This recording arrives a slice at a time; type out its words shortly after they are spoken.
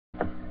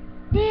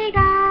Hey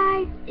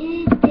guys,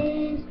 it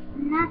is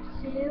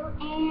Natsu,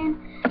 and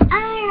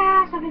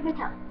I have something to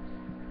tell.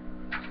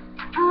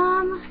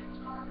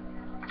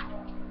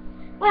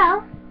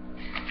 Well,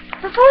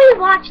 before you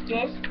watch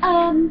this,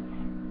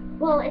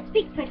 well, it's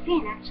Speak to My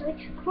Fan actually.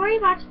 Before you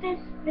watch this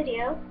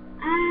video,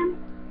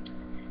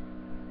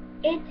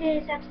 it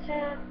is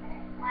episode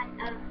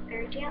 1 of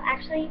Fairy Tale.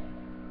 Actually,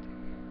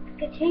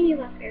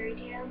 continue of Fairy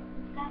Tale and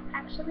stuff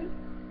actually,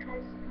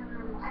 because it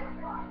was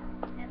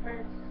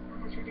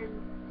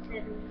 170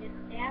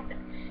 yeah, but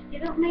they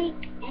don't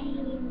make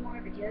any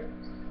more videos,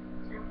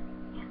 so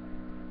yeah.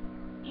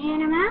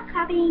 And I'm not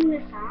copying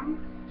the song,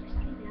 just so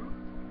you know.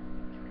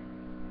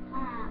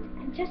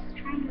 I'm just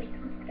trying to be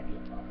comfortable,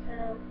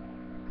 so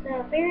the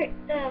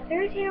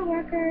Fairy Tale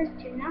workers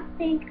do not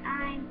think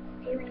I'm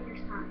stealing their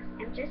songs.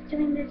 I'm just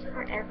doing this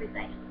for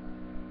everybody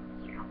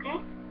here,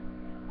 okay?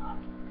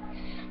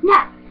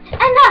 Now,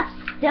 enough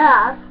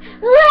stuff.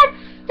 Let's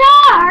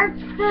start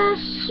the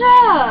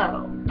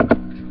show.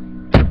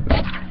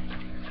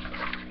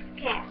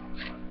 Okay.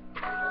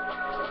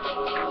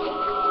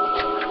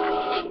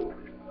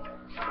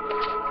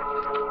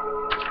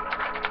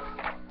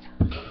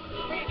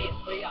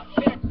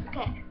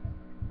 Okay.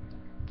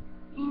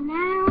 And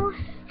now,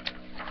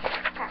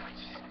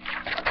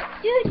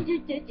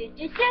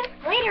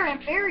 later in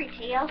Fairy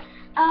Tale,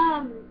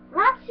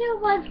 Ratsu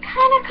was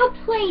kind of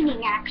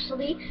complaining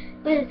actually,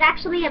 but is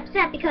actually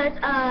upset because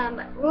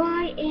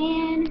Roy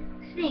and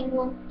Sing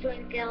won't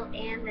join the guild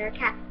and their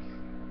cats.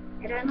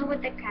 I don't know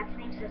what their cat's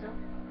name is.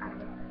 I don't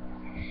know.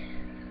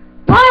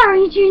 Why are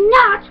you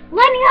not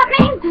letting up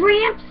me,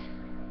 Gramps?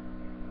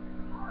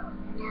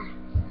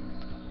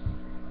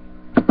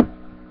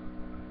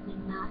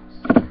 Nuts.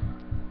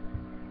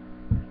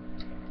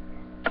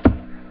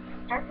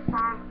 Start the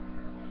song.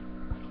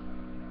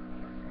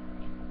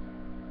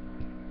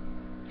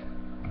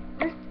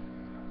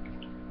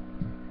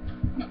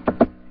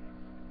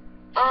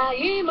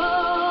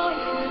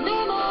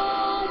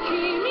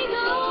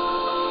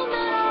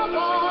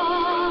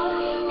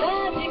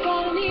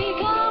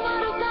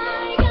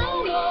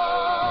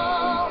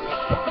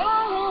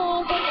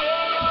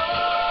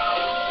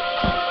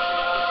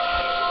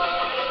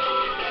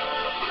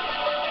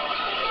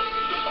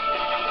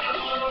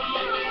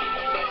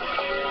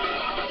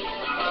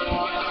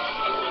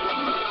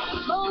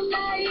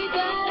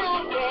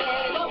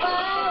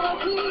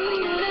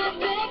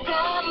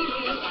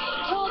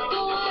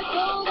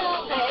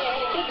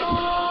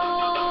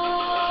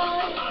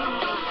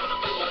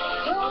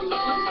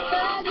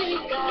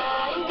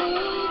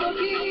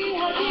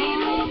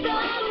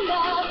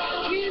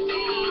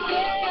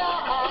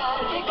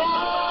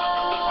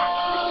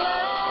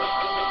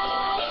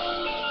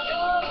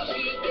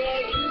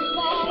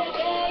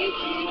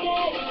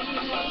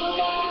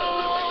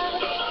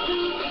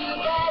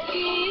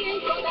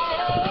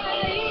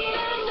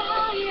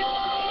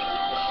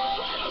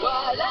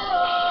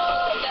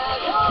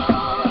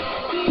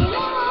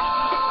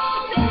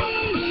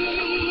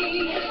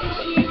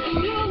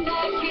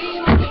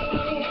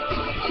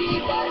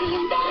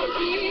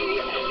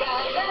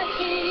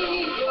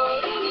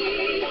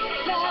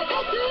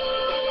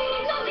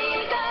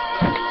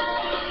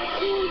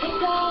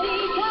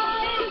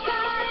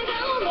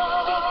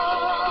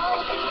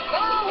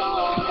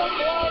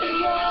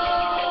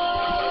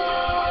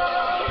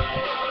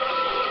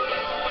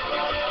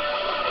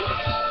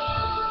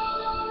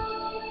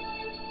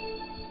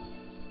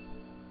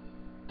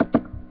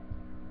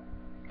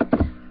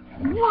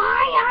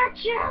 Why aren't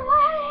you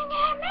letting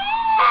him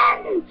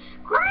in?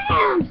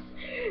 Gramps!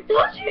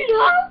 Don't you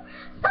know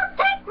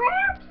something,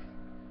 Gramps?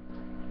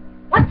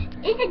 What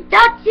is it,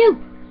 Natsu?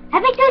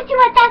 Have I told you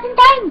 1,000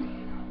 times?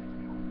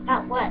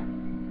 About what?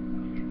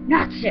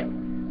 Natsu.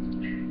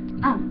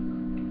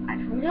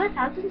 I've told you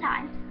 1,000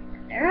 times.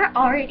 They're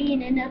already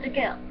in another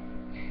guild.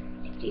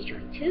 If you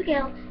join 2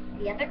 guilds,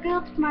 the other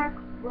guild's mark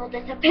will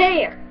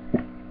disappear.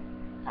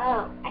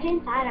 Oh, I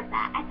didn't thought of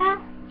that. I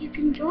thought you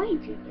can join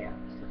 2 guilds.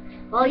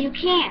 Well, you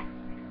can't.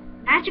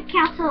 Magic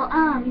Council,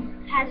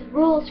 has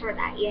rules for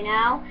that, you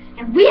know?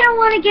 And we don't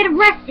want to get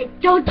arrested,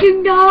 don't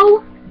you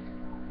know?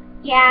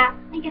 Yeah,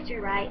 I guess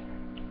you're right.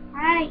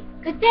 Alright,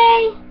 good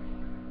day.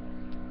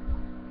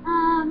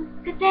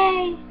 Good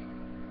day,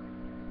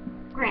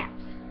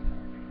 Gramps.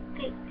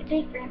 Okay, good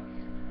day, Gramps.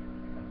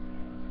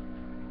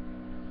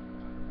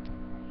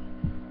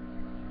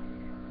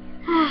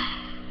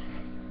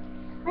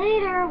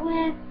 Later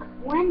with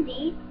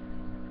Wendy.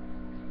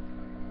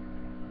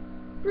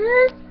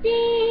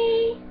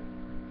 Lucy!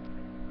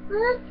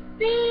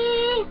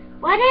 Lucy!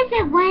 What is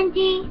it,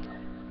 Wendy?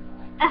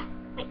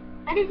 Wait,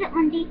 what is it,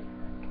 Wendy?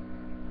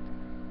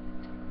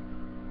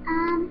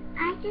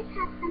 I just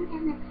have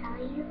something to tell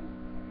you.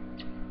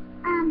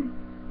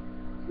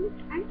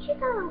 Aren't you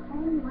the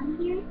only one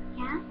here?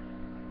 Yeah?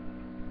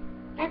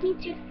 That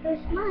means you're the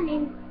first one,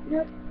 and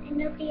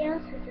nobody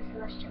else is a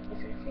celestial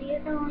wizard, so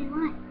you're the only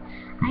one.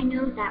 I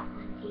know that,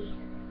 Wendy.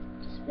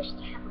 Just wish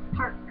to have a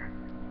partner.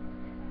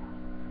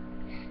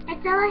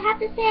 That's all I have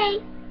to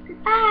say.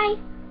 Goodbye.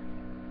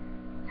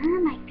 When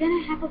am I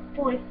gonna have a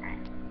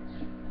boyfriend?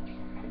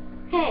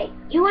 Hey,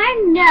 you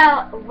want to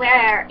know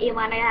where you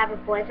want to have a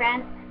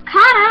boyfriend?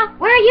 Kana,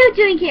 what are you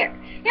doing here?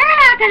 You're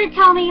not going to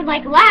tell me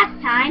like last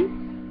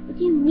time. What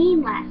do you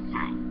mean last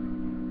time?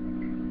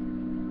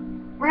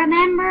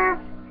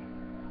 Remember?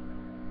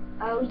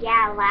 Oh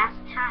yeah, last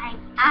time.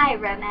 I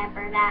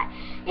remember that.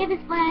 It was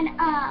when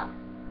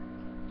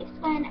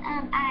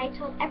I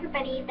told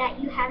everybody that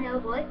you had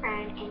no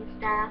boyfriend and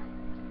stuff.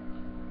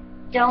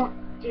 Don't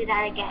do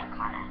that again,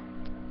 Kana.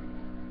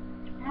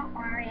 Don't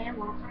worry, I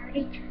won't.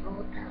 Already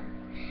told them.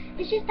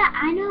 It's just that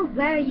I know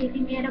where you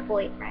can get a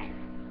boyfriend.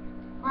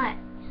 What?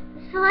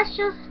 The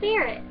Celestial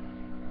Spirit.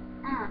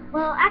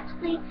 Well,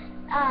 actually,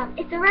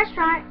 it's a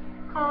restaurant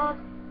called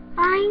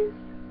Find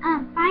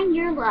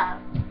Your Love.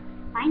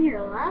 Find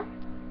Your Love?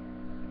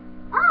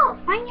 Oh,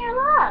 Find Your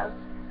Love.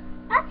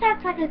 That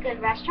sounds like a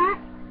good restaurant.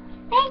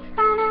 Thanks,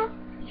 Kana.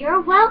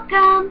 You're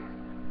welcome.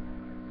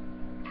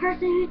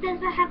 Person who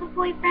doesn't have a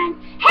boyfriend.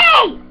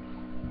 Hey!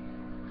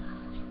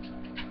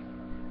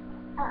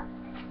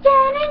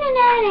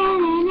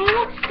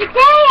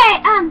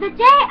 The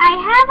day I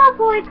have a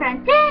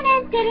boyfriend.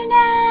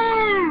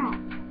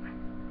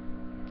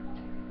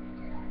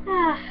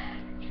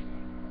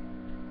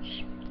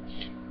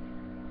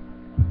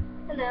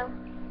 Hello.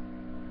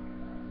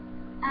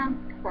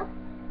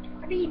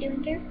 What are you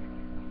doing here?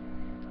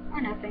 Oh,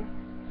 nothing.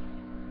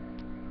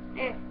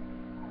 Hey.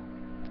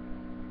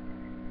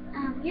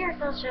 You're a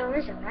celestial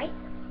wizard, right?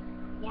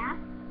 Yeah?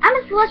 I'm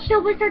a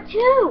celestial wizard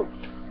too!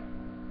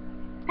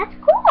 That's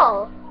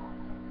cool!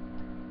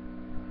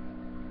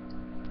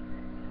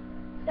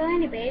 So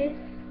anyways,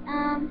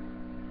 can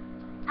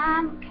I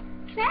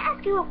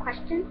ask you a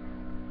question?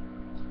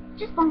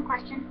 Just one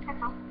question,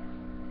 that's all.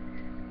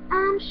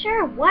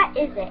 Sure, what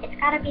is it? It's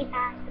gotta be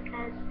fast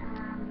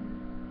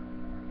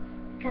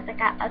because I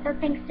got other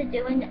things to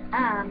do and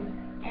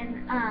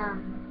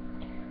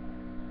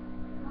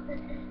what was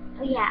it?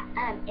 Oh yeah,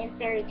 in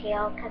Fairy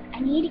Tale, because I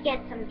need to get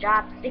some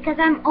jobs because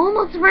I'm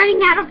almost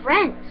running out of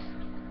rent.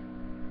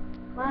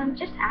 Well, I'm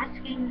just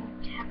asking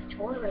to have a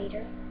tour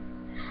later.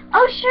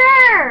 Oh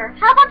sure!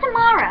 How about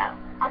tomorrow?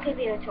 I'll give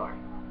you a tour.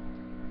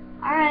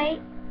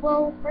 Alright,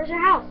 well, where's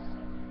your house?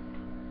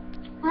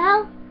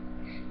 Well,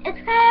 it's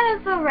kind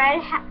of a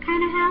red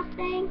kind of house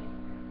thing.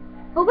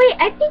 But wait,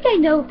 I think I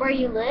know where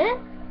you live.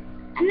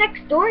 I'm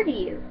next door to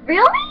you.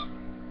 Really?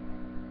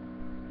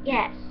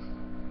 Yes.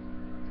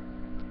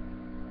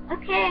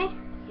 Okay,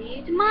 see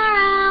you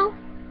tomorrow.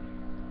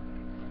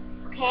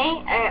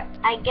 Okay,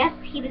 I guess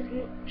he was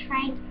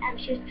trying,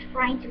 she was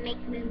trying to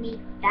make me meet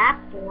that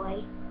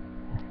boy.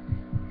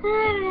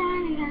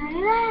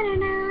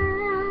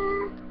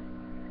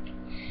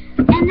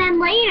 And then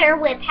later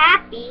with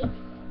Happy,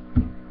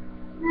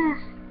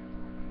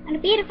 on a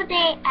beautiful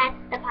day at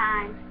the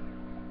pond.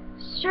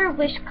 Sure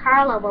wish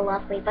Carla will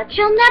love me, but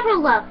she'll never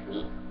love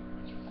me.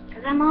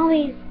 Because I'm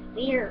always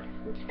weird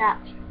and stuff.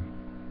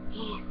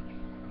 Yeah.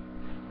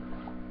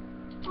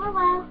 Oh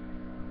well.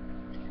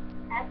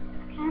 That's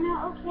kind of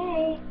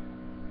okay.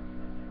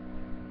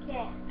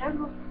 Okay, don't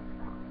go.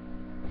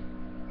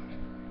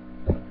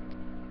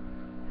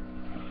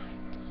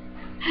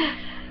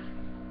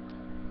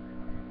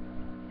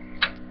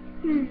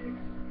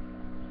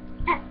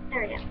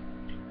 There we go.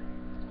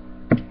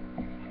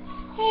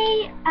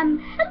 Hey,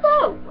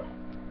 hello,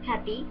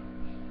 Happy.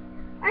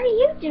 What are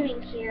you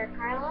doing here,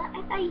 Carla?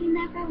 I thought you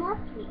never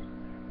loved me.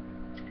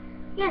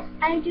 Yes,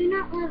 I do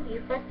not love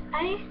you, but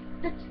I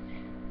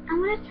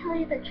want to tell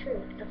you the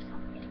truth of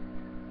something.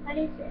 What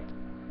is it?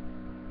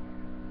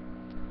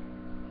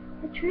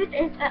 The truth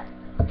is,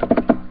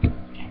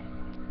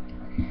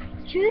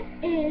 the truth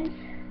is,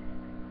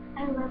 I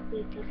love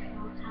you this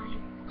whole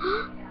time.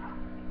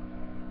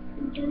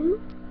 You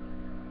do?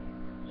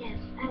 Yes,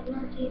 I've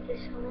loved you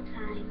this whole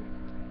time.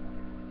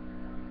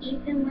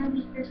 Even when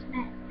we first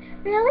met.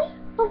 Really?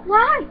 But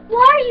why?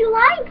 Why are you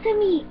lying to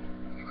me?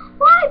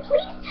 Why?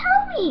 Please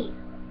tell me.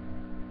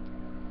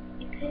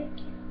 You couldn't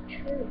keep the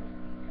truth.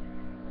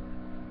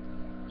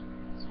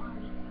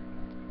 Sorry.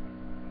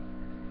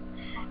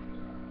 Happy.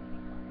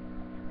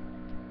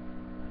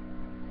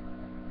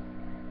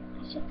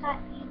 I just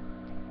thought you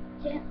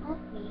didn't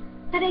love me.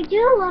 But I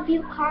do love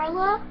you,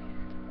 Carla.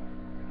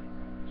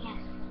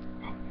 Yes,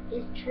 that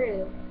is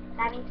true.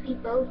 That means we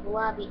both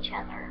love each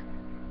other.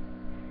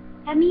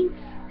 That means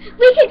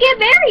we could get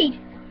married!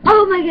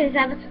 Oh my goodness,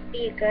 that would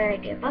be a good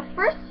idea. But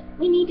first,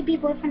 we need to be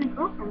boyfriend and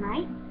girlfriend,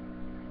 right?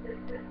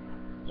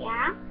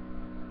 Yeah?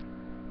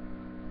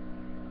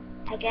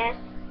 I guess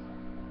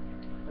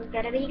we're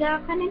gonna be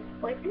girlfriend and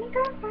boyfriend and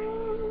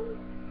girlfriend.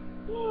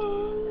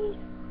 Yay!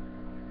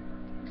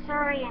 I'm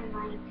sorry I'm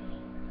lying to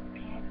you,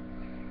 okay?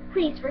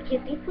 Please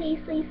forgive me, please,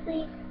 please,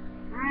 please.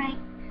 Alright.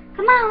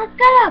 Come on, let's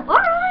go!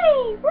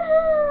 Alright!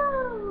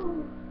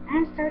 Woohoo!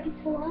 I'm starting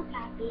to love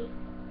Happy.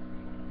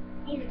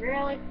 He's a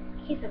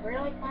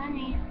really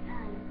funny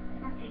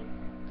something.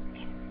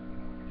 Okay.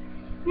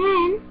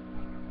 Then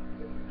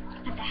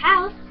at the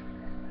house.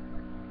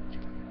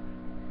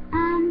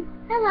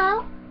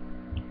 Hello.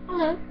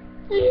 Hello.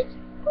 Please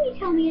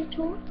tell me a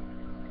tour.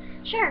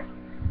 Sure.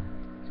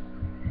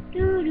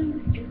 Do do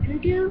do do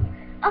do.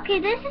 Okay,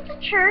 this is the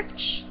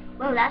church.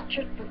 Well, that's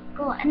church for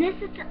school. And this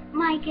is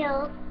my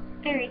guild,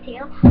 Fairy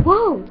Tale.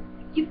 Whoa!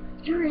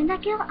 You're in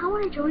that guild? I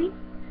want to join.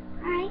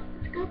 Alright,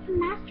 let's go to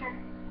Master.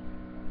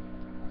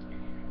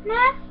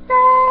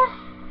 Master!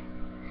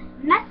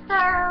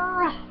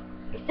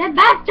 It said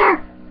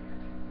Master!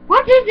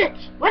 What is it?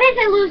 What is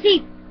it,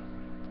 Lucy?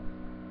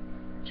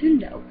 You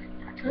know,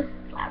 not to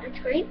loud and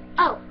scream.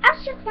 Oh, I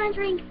was just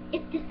wondering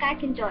if this guy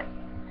can join.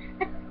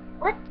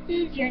 What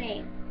is your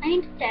name? My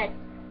name's Ted.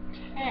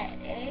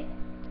 Ted.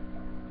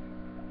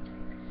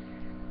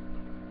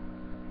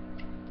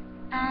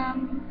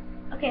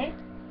 Okay.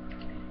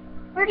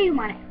 Where do you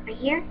want it? Right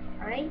here?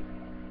 Alright.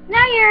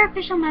 Now you're an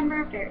official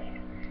member of Fairy.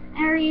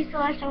 Are you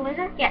Celestial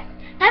Wizard? Yes.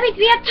 That means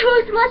we have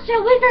 2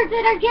 Celestial Wizards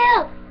in our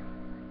guild!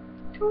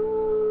 2.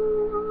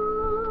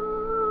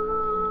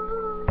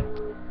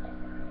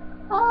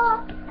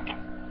 Oh. Okay.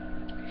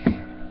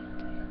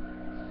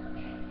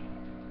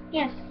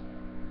 Yes.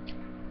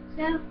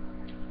 So,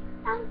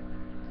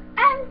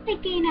 I'm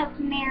thinking of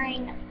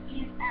marrying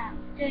you,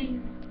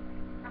 doing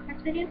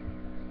conference with you.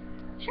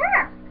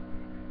 Sure.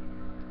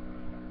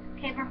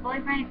 Okay, we're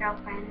boyfriend and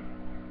girlfriend.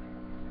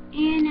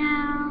 And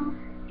now,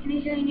 can I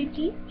join your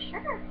team?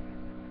 Sure.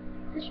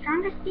 The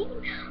strongest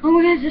team. Oh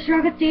my gosh, the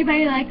strongest team.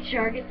 I like the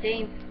strongest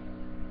team.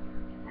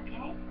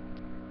 Okay.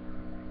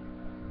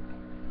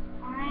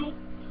 Alright.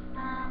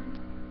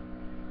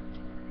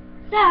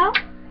 So,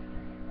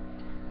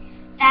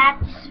 that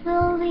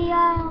will be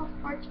all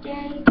for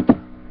today.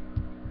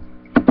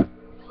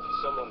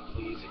 Someone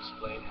please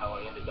explain how I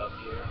ended up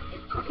here?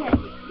 Okay.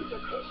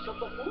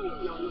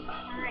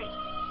 Alright.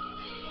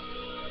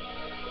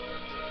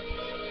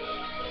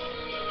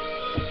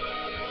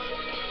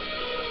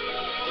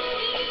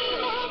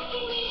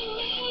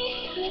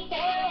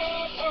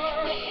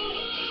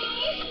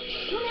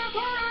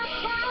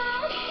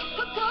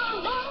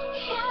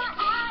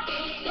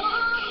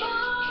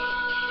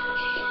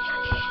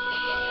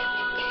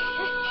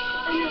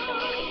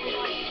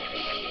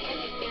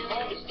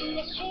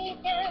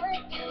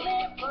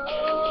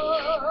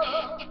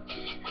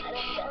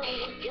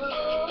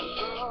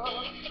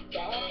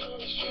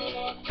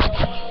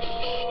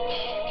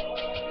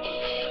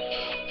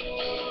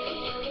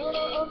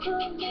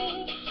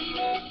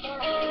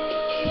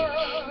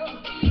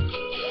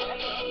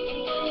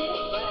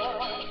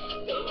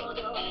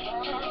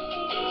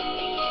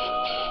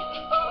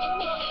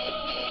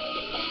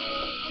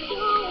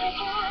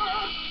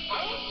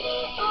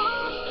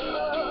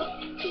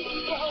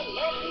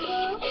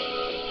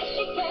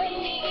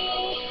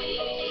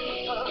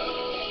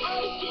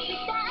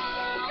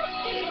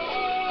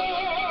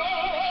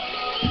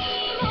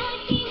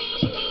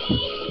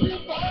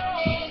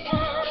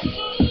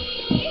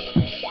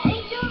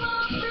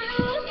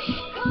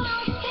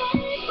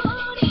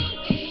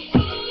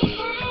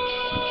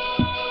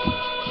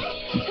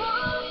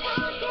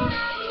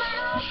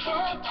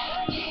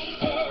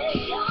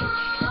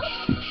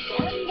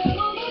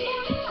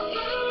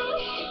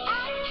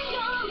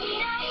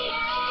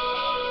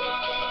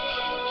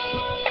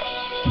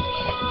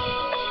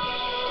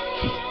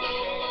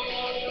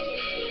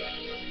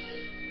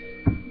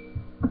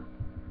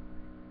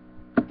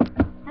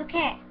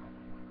 Okay.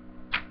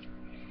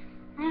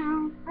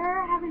 Now,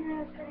 we're having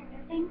a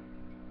good thing.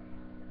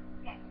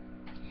 Okay.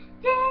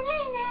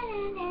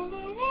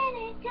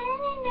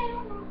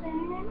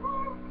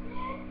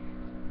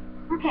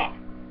 Okay.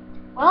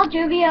 Well,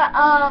 Juvia,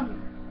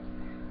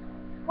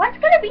 what's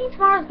gonna be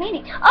tomorrow's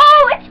meeting?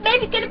 Oh, it's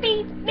maybe gonna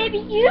be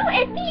you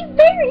and me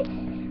married.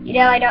 You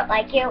know I don't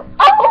like you.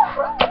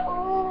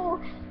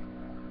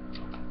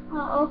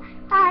 Oh,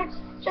 I was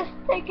just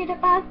thinking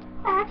about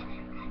that.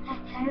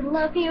 I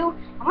love you.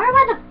 I wonder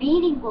why the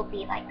meeting will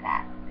be like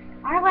that.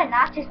 I wonder what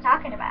Natsu's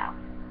talking about.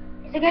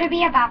 Is it going to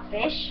be about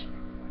fish?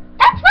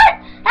 That's what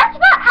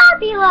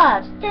Happy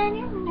loves.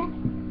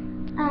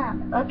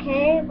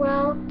 Okay,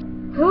 well,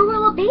 who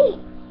will it be?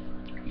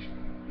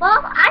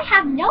 Well, I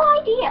have no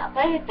idea,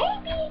 but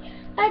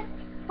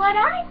what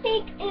I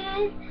think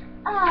is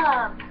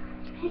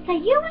that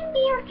you and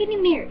me are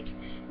getting married.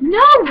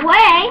 No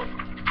way!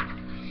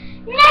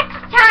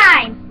 Next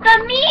time,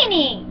 the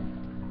meeting!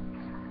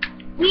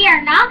 We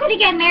are not going to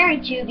get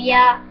married,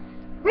 Juvia.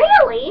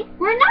 Really?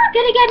 We're not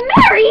going to get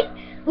married?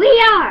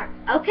 We are,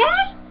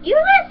 okay? You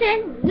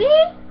listen, we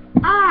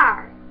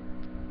are.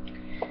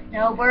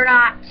 No, we're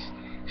not.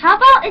 How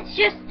about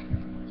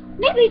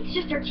maybe it's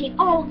just our team.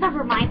 Oh,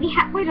 never mind. We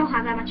don't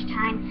have that much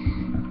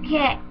time.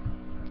 Okay.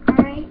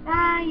 Alright,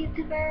 bye,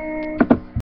 YouTubers.